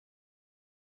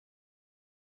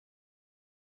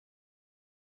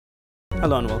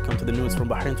Hello and welcome to the news from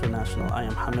Bahrain International. I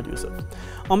am Hamad Yusuf.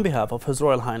 On behalf of His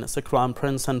Royal Highness the Crown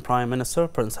Prince and Prime Minister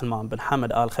Prince Salman bin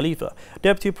Hamad Al Khalifa,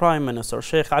 Deputy Prime Minister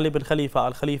Sheikh Ali bin Khalifa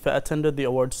Al Khalifa attended the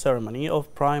awards ceremony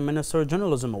of Prime Minister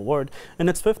Journalism Award in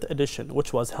its 5th edition,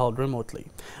 which was held remotely.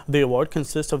 The award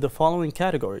consists of the following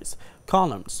categories: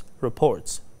 columns,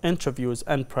 reports, interviews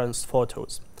and press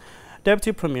photos.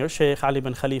 Deputy Premier Sheikh Ali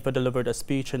bin Khalifa delivered a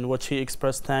speech in which he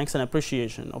expressed thanks and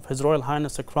appreciation of His Royal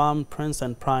Highness the Crown Prince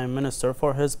and Prime Minister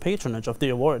for his patronage of the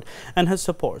award and his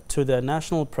support to the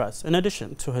national press, in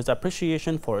addition to his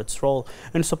appreciation for its role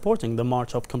in supporting the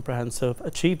march of comprehensive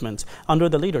achievements under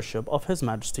the leadership of His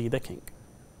Majesty the King.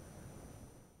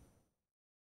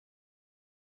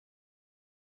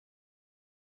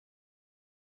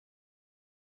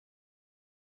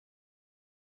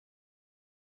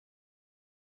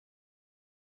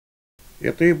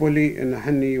 يطيب لي أن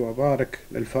أهني وبارك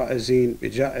للفائزين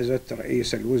بجائزة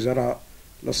رئيس الوزراء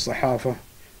للصحافة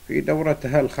في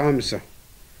دورتها ال5.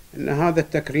 إن هذا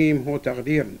التكريم هو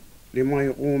تقدير لما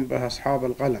يقوم به أصحاب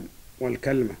القلم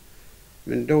والكلمة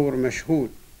من دور مشهود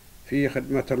في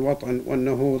خدمة الوطن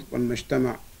والنهوض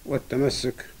بالمجتمع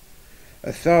والتمسك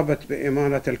الثابت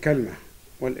بإمانة الكلمة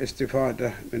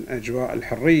والاستفادة من أجواء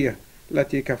الحرية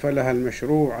التي كفلها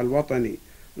المشروع الوطني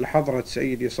لحضرة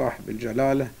سيدي صاحب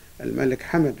الجلالة الملك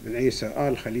حمد بن عيسى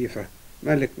آل خليفة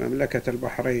ملك مملكة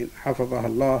البحرين حفظه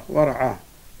الله ورعاه.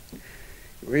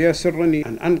 ويسرني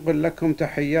أن أنقل لكم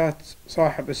تحيات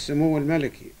صاحب السمو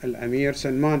الملكي الأمير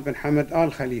سلمان بن حمد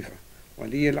آل خليفة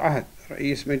ولي العهد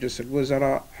رئيس مجلس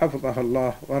الوزراء حفظه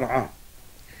الله ورعاه،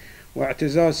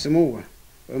 واعتزاز سموه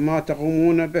بما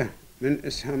تقومون به من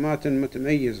إسهامات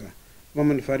متميزة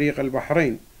ضمن فريق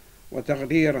البحرين،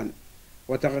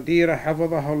 وتقديره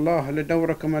حفظه الله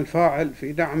لدوركم الفاعل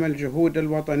في دعم الجهود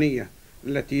الوطنية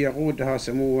التي يقودها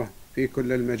سموه في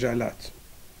كل المجالات،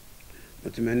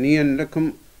 متمنيا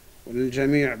لكم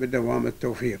وللجميع بدوام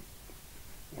التوفيق.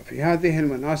 وفي هذه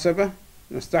المناسبة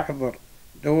نستحضر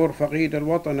دور فقيد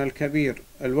الوطن الكبير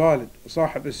الوالد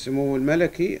وصاحب السمو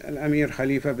الملكي الأمير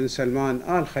خليفة بن سلمان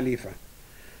آل خليفة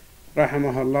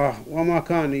رحمه الله، وما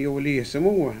كان يوليه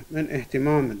سموه من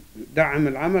اهتمام دعم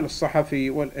العمل الصحفي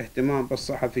والاهتمام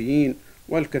بالصحفيين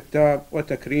والكتاب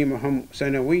وتكريمهم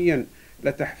سنويا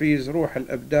لتحفيز روح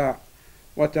الإبداع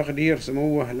وتقدير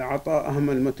سموه لعطائهم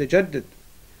المتجدد.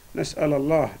 نسأل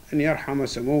الله أن يرحم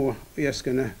سموه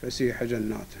ويسكنه فسيح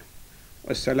جناته.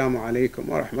 والسلام عليكم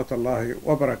ورحمة الله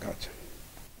وبركاته.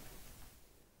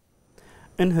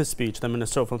 In his speech, the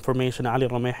Minister of Information Ali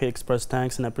Ramehi expressed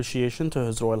thanks and appreciation to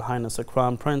His Royal Highness the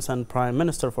Crown Prince and Prime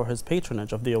Minister for his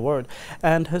patronage of the award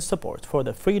and his support for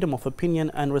the freedom of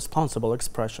opinion and responsible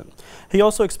expression. He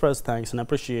also expressed thanks and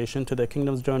appreciation to the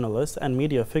kingdom's journalists and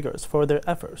media figures for their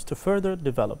efforts to further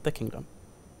develop the kingdom.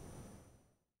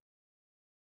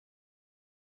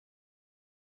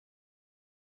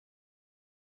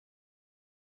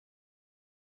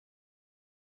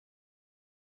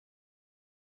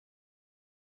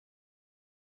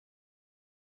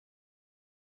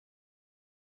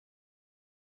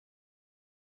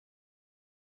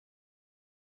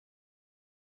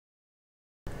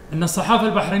 أن الصحافة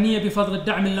البحرينية بفضل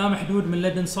الدعم اللامحدود من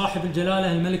لدن صاحب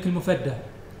الجلالة الملك المفدى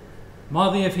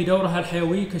ماضية في دورها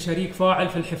الحيوي كشريك فاعل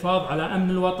في الحفاظ على أمن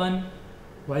الوطن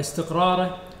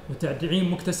واستقراره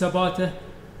وتدعيم مكتسباته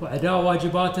وأداء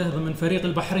واجباته ضمن فريق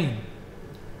البحرين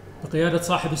بقيادة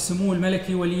صاحب السمو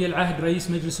الملكي ولي العهد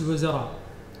رئيس مجلس الوزراء،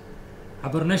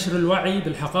 عبر نشر الوعي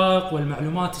بالحقائق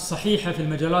والمعلومات الصحيحة في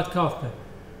المجالات كافة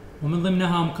ومن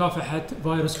ضمنها مكافحة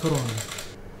فيروس كورونا،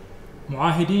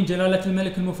 معاهدين جلالة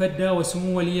الملك المفدى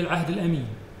وسمو ولي العهد الأمين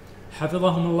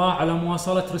حفظهم الله على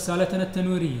مواصلة رسالتنا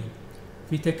التنويرية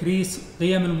في تكريس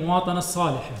قيم المواطنة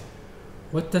الصالحة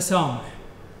والتسامح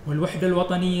والوحدة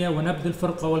الوطنية ونبذ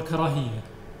الفرقة والكراهية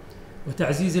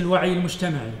وتعزيز الوعي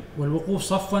المجتمعي والوقوف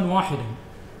صفا واحدا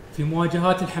في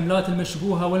مواجهات الحملات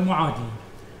المشبوهة والمعادية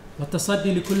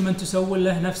والتصدي لكل من تسول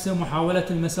له نفسه محاولة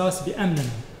المساس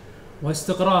بأمننا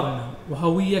واستقرارنا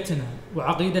وهويتنا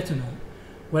وعقيدتنا،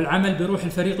 والعمل بروح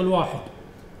الفريق الواحد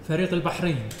فريق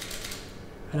البحرين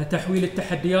على تحويل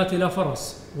التحديات إلى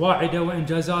فرص واعدة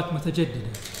وإنجازات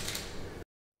متجددة.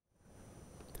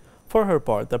 For her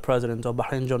part, the president of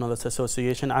Bahrain Journalists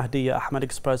Association, Ahdiya Ahmed,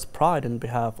 expressed pride in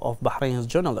behalf of Bahrain's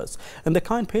journalists in the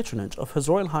kind patronage of His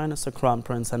Royal Highness the Crown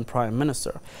Prince and Prime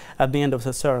Minister. At the end of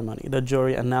the ceremony, the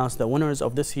jury announced the winners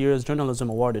of this year's Journalism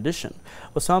Award edition.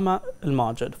 Osama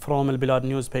Al-Majid from Al Bilad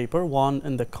newspaper won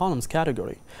in the columns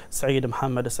category. Saeed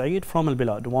Muhammad Saeed from Al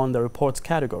Bilad won the reports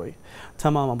category.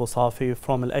 Tamam Abu Safi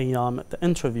from Al Ayyam the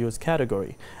interviews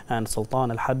category. And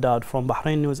Sultan Al-Haddad from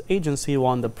Bahrain News Agency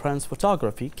won the press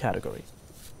photography category.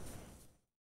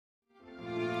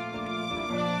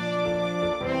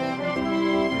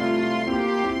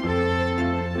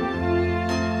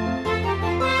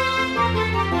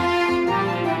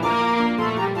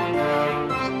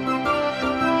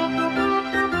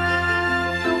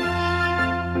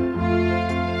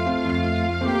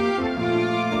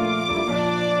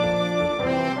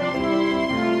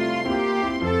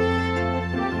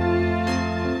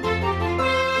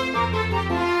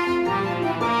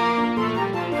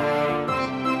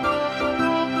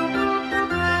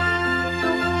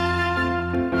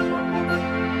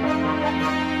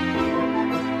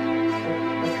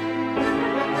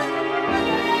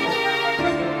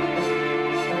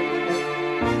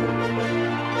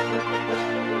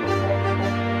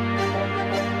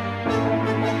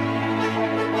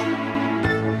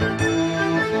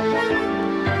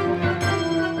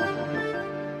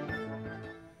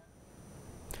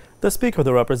 The Speaker of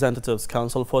the Representatives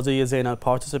Council, Fawzia Zainal,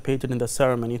 participated in the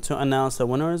ceremony to announce the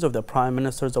winners of the Prime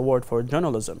Minister's Award for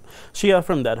Journalism. She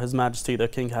affirmed that His Majesty the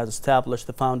King has established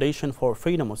the Foundation for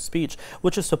Freedom of Speech,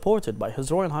 which is supported by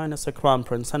His Royal Highness the Crown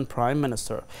Prince and Prime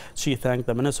Minister. She thanked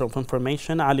the Minister of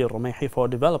Information, Ali Rumehi, for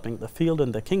developing the field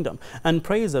in the Kingdom and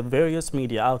praised the various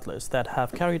media outlets that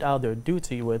have carried out their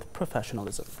duty with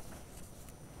professionalism.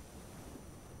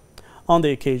 On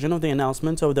the occasion of the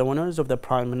announcement of the winners of the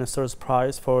Prime Minister's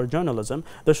Prize for Journalism,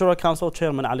 the Shura Council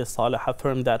Chairman Ali Saleh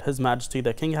affirmed that His Majesty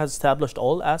the King has established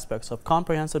all aspects of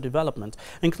comprehensive development,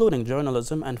 including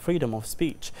journalism and freedom of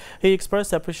speech. He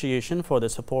expressed appreciation for the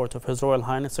support of His Royal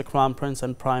Highness the Crown Prince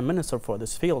and Prime Minister for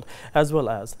this field, as well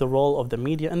as the role of the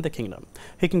media in the Kingdom.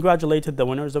 He congratulated the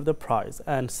winners of the prize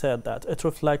and said that it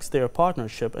reflects their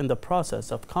partnership in the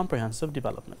process of comprehensive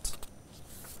development.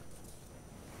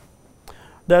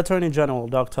 The Attorney General,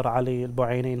 Dr. Ali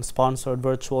Al-Buainain, sponsored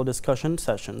virtual discussion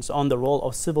sessions on the role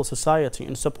of civil society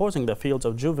in supporting the fields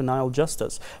of juvenile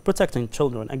justice, protecting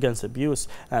children against abuse,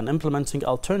 and implementing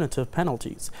alternative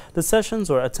penalties. The sessions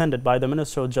were attended by the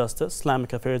Minister of Justice,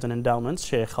 Islamic Affairs and Endowments,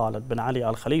 Sheikh Khalid bin Ali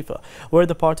Al Khalifa, where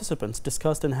the participants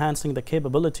discussed enhancing the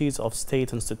capabilities of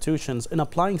state institutions in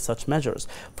applying such measures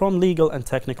from legal and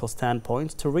technical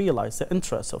standpoint to realize the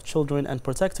interests of children and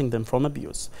protecting them from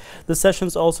abuse. The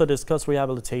sessions also discussed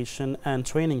rehabilitation and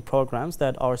training programs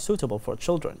that are suitable for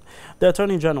children. The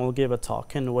Attorney General gave a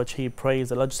talk in which he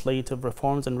praised the legislative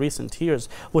reforms in recent years,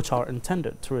 which are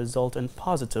intended to result in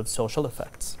positive social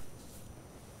effects.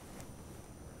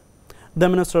 The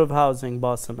Minister of Housing,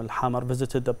 Basim Al-Hamar,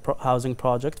 visited the housing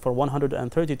project for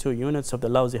 132 units of the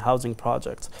Lawzi housing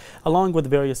project, along with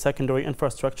various secondary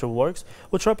infrastructure works,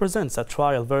 which represents a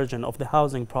trial version of the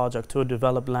housing project to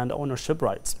develop land ownership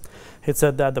rights. He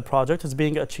said that the project is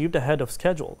being achieved ahead of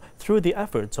schedule through the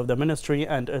efforts of the ministry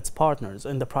and its partners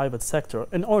in the private sector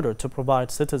in order to provide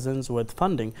citizens with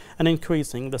funding and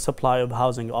increasing the supply of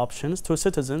housing options to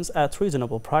citizens at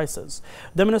reasonable prices.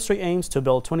 The ministry aims to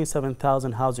build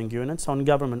 27,000 housing units on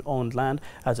government-owned land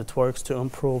as it works to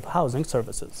improve housing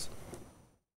services.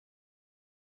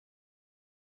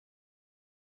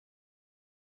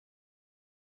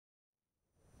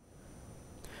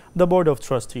 The Board of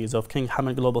Trustees of King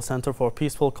Hamad Global Center for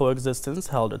Peaceful Coexistence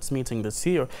held its meeting this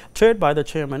year, chaired by the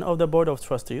Chairman of the Board of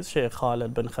Trustees, Sheikh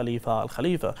Khalid bin Khalifa Al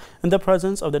Khalifa, in the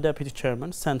presence of the Deputy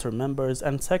Chairman, Center members,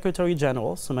 and Secretary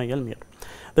General Sumaya Al Mir.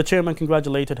 The Chairman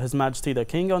congratulated His Majesty the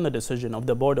King on the decision of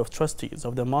the Board of Trustees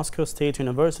of the Moscow State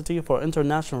University for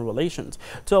International Relations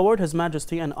to award His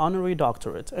Majesty an honorary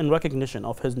doctorate in recognition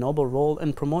of his noble role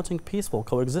in promoting peaceful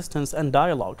coexistence and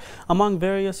dialogue among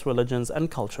various religions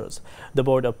and cultures. The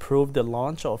Board approved the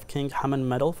launch of King Hamad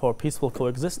Medal for Peaceful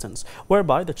Coexistence,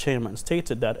 whereby the Chairman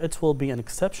stated that it will be an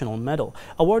exceptional medal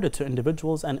awarded to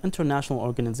individuals and international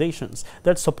organizations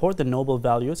that support the noble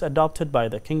values adopted by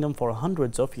the Kingdom for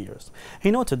hundreds of years. He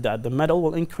noted that the medal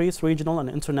will increase regional and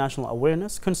international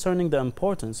awareness concerning the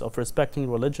importance of respecting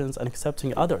religions and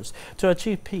accepting others to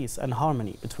achieve peace and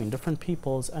harmony between different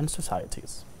peoples and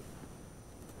societies.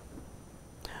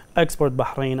 Export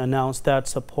Bahrain announced that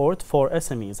support for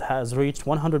SMEs has reached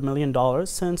 $100 million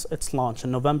since its launch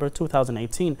in November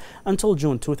 2018 until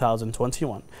June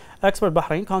 2021. Export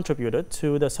Bahrain contributed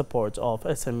to the support of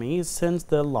SMEs since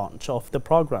the launch of the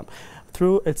program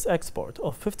through its export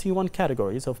of 51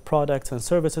 categories of products and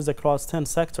services across 10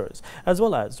 sectors, as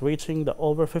well as reaching the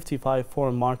over 55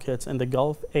 foreign markets in the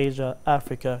Gulf, Asia,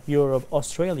 Africa, Europe,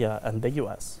 Australia, and the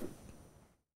US.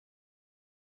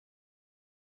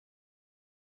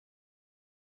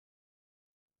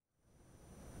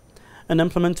 An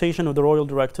implementation of the royal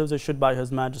directives issued by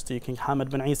His Majesty King Hamad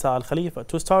bin Isa Al Khalifa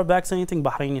to start vaccinating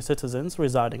Bahraini citizens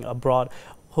residing abroad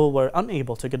who were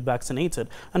unable to get vaccinated,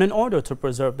 and in order to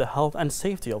preserve the health and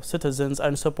safety of citizens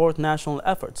and support national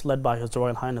efforts led by His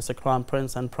Royal Highness the Crown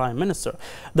Prince and Prime Minister,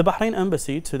 the Bahrain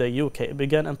Embassy to the UK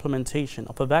began implementation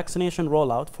of a vaccination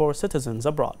rollout for citizens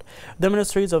abroad. The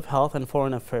Ministries of Health and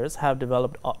Foreign Affairs have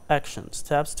developed action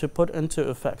steps to put into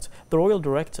effect the royal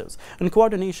directives in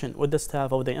coordination with the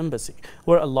staff of the embassy,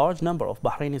 where a large number of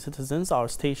Bahraini citizens are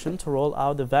stationed to roll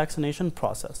out the vaccination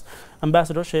process.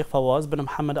 Ambassador Sheikh Fawaz bin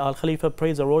Mohammed Al Khalifa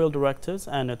praised the royal directives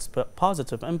and its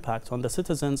positive impact on the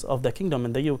citizens of the Kingdom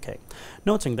in the UK,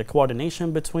 noting the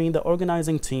coordination between the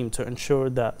organizing team to ensure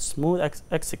the smooth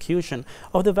execution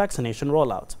of the vaccination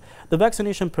rollout. The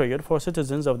vaccination period for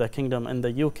citizens of the Kingdom in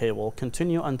the UK will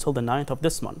continue until the 9th of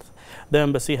this month. The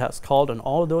embassy has called on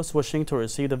all those wishing to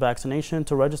receive the vaccination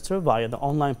to register via the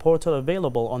online portal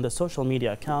available on the social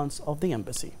media accounts of the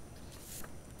embassy.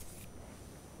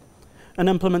 An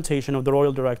implementation of the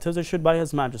royal directives issued by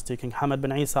His Majesty King Hamad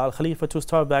bin Isa Al Khalifa to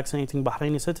start vaccinating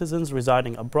Bahraini citizens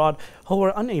residing abroad who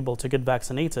were unable to get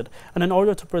vaccinated, and in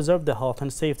order to preserve the health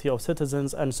and safety of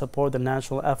citizens and support the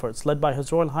national efforts led by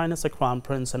His Royal Highness the Crown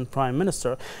Prince and Prime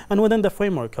Minister, and within the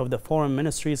framework of the Foreign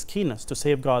Ministry's keenness to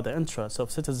safeguard the interests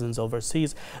of citizens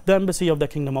overseas, the Embassy of the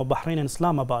Kingdom of Bahrain in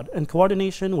Islamabad, in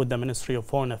coordination with the Ministry of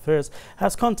Foreign Affairs,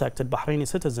 has contacted Bahraini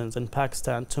citizens in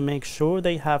Pakistan to make sure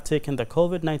they have taken the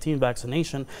COVID-19 vaccination,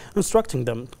 instructing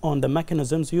them on the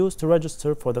mechanisms used to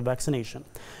register for the vaccination.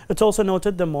 It's also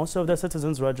noted that most of the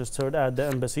citizens registered at the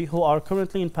embassy who are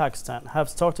currently in Pakistan have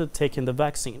started taking the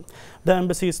vaccine. The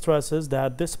embassy stresses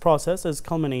that this process is a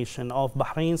culmination of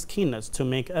Bahrain's keenness to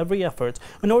make every effort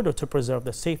in order to preserve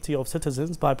the safety of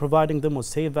citizens by providing them with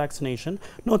safe vaccination,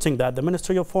 noting that the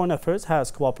Ministry of Foreign Affairs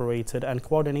has cooperated and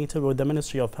coordinated with the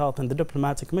Ministry of Health and the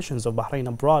diplomatic missions of Bahrain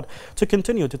abroad to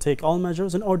continue to take all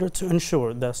measures in order to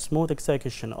ensure the smooth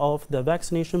execution of the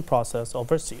vaccination process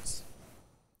overseas.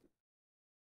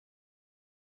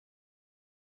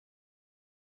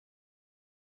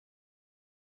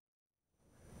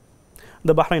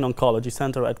 The Bahrain Oncology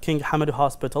Center at King Hamad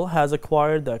Hospital has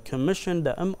acquired the commissioned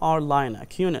MR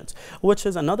LINAC unit, which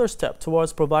is another step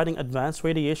towards providing advanced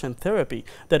radiation therapy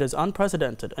that is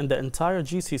unprecedented in the entire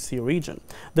GCC region.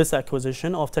 This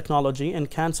acquisition of technology in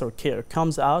cancer care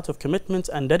comes out of commitment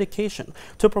and dedication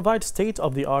to provide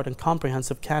state-of-the-art and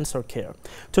comprehensive cancer care.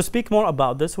 To speak more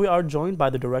about this, we are joined by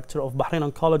the Director of Bahrain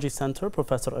Oncology Center,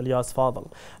 Professor Ilyas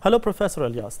Fadel. Hello, Professor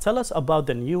Ilyas. Tell us about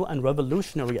the new and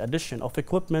revolutionary addition of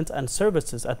equipment and services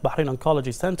at Bahrain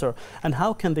Oncology Center, and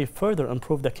how can they further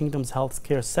improve the kingdom's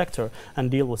healthcare sector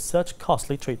and deal with such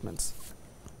costly treatments?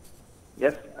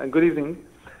 Yes, and good evening.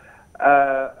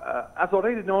 As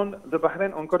already known, the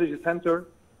Bahrain Oncology Center,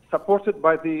 supported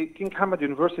by the King Hamad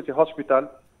University Hospital,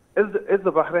 is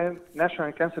the Bahrain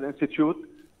National Cancer Institute,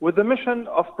 with the mission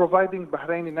of providing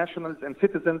Bahraini nationals and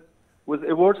citizens with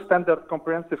a world standard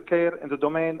comprehensive care in the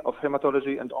domain of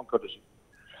hematology and oncology.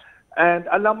 And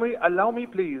allow me,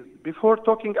 please, before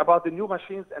talking about the new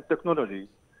machines and technology,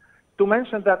 to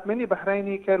mention that many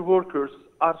Bahraini care workers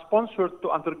are sponsored to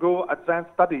undergo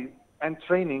advanced studies and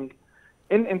training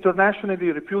in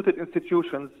internationally reputed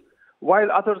institutions,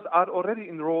 while others are already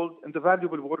enrolled in the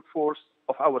valuable workforce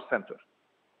of our center.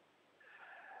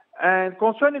 And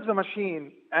concerning the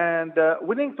machine and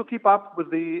willing to keep up with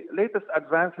the latest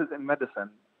advances in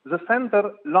medicine, the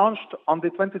center launched on the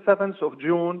 27th of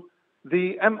June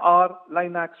the MR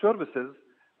LINAC services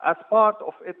as part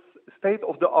of its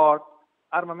state-of-the-art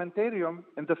armamentarium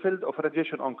in the field of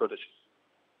radiation oncology.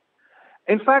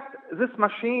 In fact, this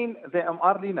machine, the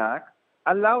MR LINAC,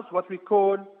 allows what we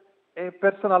call a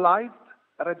personalized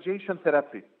radiation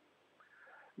therapy,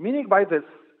 meaning by this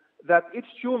that each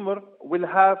tumor will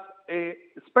have a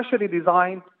specially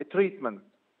designed treatment.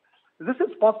 This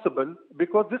is possible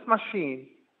because this machine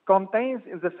contains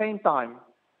in the same time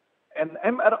an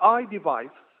MRI device,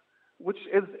 which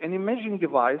is an imaging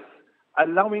device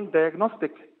allowing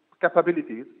diagnostic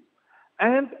capabilities,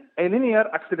 and a linear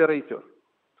accelerator.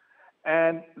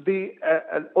 And the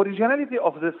originality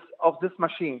of this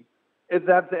machine is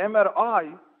that the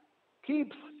MRI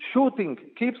keeps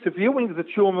viewing the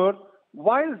tumor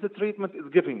while the treatment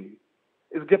is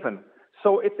given.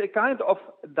 So it's a kind of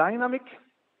dynamic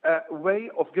way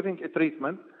of giving a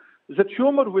treatment. The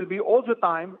tumor will be all the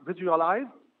time visualized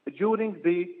during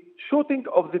the shooting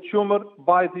of the tumor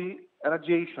by the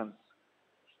radiations.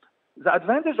 The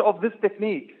advantage of this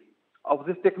technique, of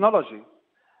this technology,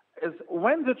 is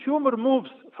when the tumor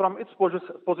moves from its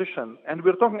position, and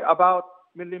we're talking about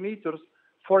millimeters,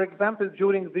 for example,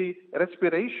 during the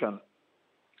respiration,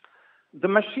 the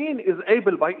machine is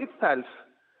able by itself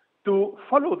to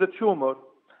follow the tumor,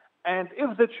 and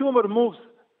if the tumor moves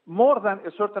more than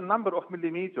a certain number of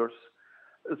millimeters,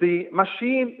 the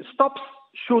machine stops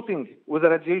shooting with the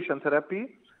radiation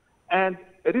therapy and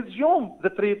resume the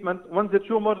treatment when the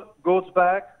tumor goes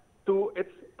back to its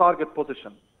target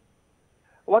position.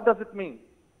 What does it mean?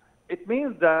 It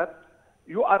means that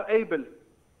you are able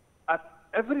at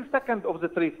every second of the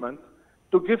treatment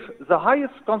to give the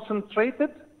highest concentrated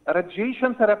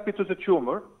radiation therapy to the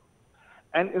tumor,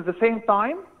 and at the same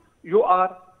time you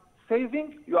are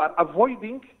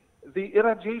avoiding the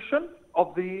irradiation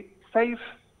of the safe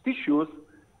tissues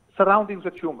surrounding the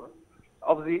tumor.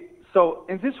 So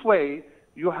in this way,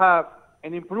 you have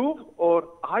an improved or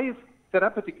highest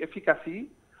therapeutic efficacy,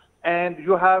 and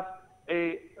you have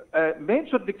a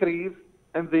major decrease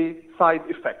in the side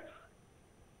effects.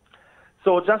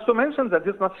 So just to mention that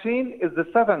this machine is the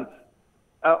seventh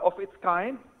of its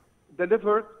kind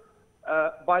delivered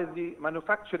by the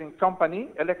manufacturing company,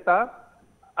 Electa,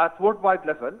 at worldwide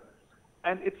level,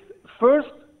 and it's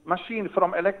first machine from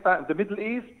Electa in the Middle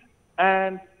East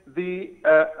and the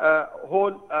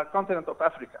whole continent of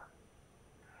Africa.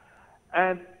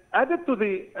 And added to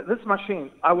this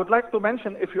machine, I would like to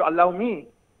mention, if you allow me,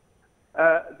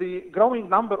 the growing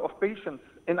number of patients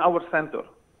in our center.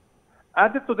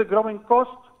 Added to the growing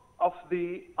cost of the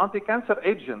anti-cancer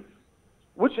agents,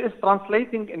 which is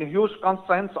translating in huge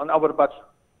constraints on our budget.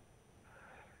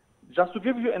 Just to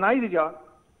give you an idea,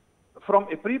 from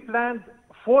a pre-planned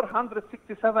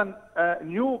 467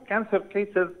 new cancer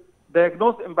cases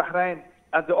diagnosed in Bahrain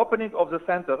at the opening of the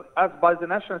center, as by the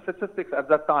national statistics at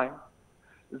that time,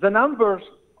 the numbers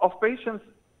of patients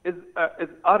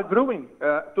are growing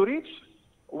to reach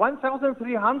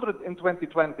 1,300 in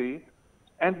 2020,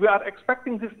 and we are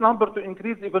expecting this number to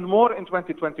increase even more in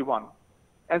 2021.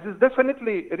 And this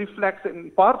definitely reflects,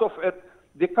 in part of it,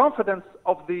 the confidence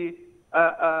of the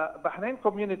Bahrain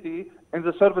community in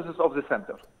the services of the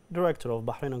center. Director of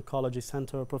Bahrain Oncology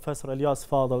Center, Professor Ilyas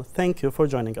Fadel, thank you for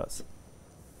joining us.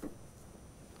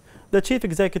 The Chief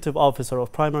Executive Officer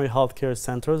of Primary Healthcare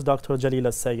Centers, Dr.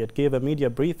 Jalila Sayed, gave a media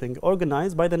briefing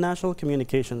organized by the National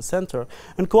Communications Center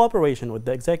in cooperation with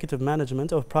the Executive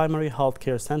Management of Primary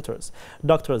Healthcare Centers.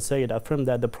 Dr. Sayed affirmed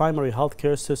that the primary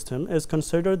healthcare system is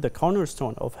considered the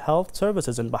cornerstone of health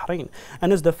services in Bahrain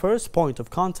and is the first point of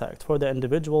contact for the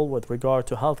individual with regard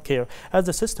to healthcare, as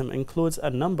the system includes a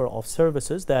number of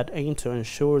services that aim to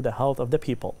ensure the health of the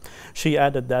people. She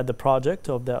added that the project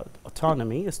of the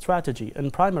autonomy strategy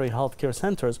in primary healthcare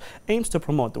centers aims to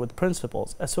promote with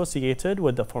principles associated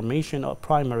with the formation of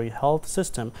primary health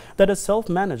system that is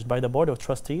self-managed by the Board of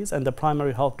Trustees and the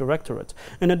Primary Health Directorate,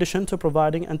 in addition to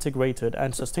providing integrated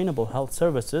and sustainable health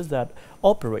services that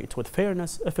operate with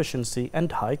fairness, efficiency,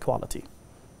 and high quality.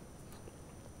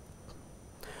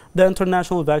 The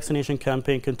international vaccination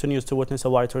campaign continues to witness a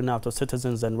wide turnout of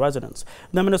citizens and residents.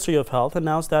 The Ministry of Health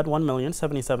announced that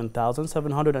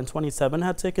 1,077,727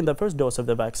 had taken the first dose of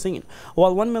the vaccine,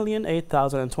 while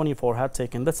 1,008,024 had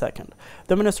taken the second.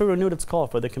 The ministry renewed its call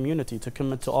for the community to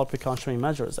commit to all precautionary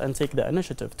measures and take the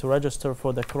initiative to register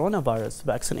for the coronavirus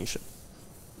vaccination.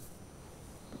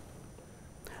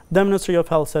 The Ministry of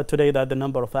Health said today that the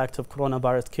number of active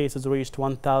coronavirus cases reached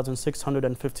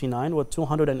 1,659 with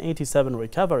 287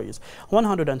 recoveries,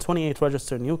 128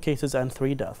 registered new cases and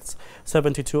 3 deaths.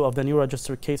 72 of the new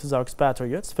registered cases are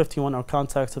expatriates, 51 are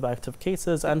contacts of active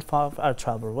cases, and 5 are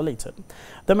travel-related.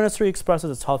 The ministry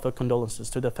expresses its heartfelt condolences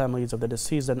to the families of the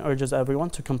deceased and urges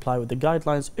everyone to comply with the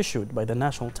guidelines issued by the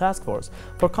National Task Force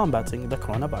for combating the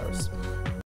coronavirus.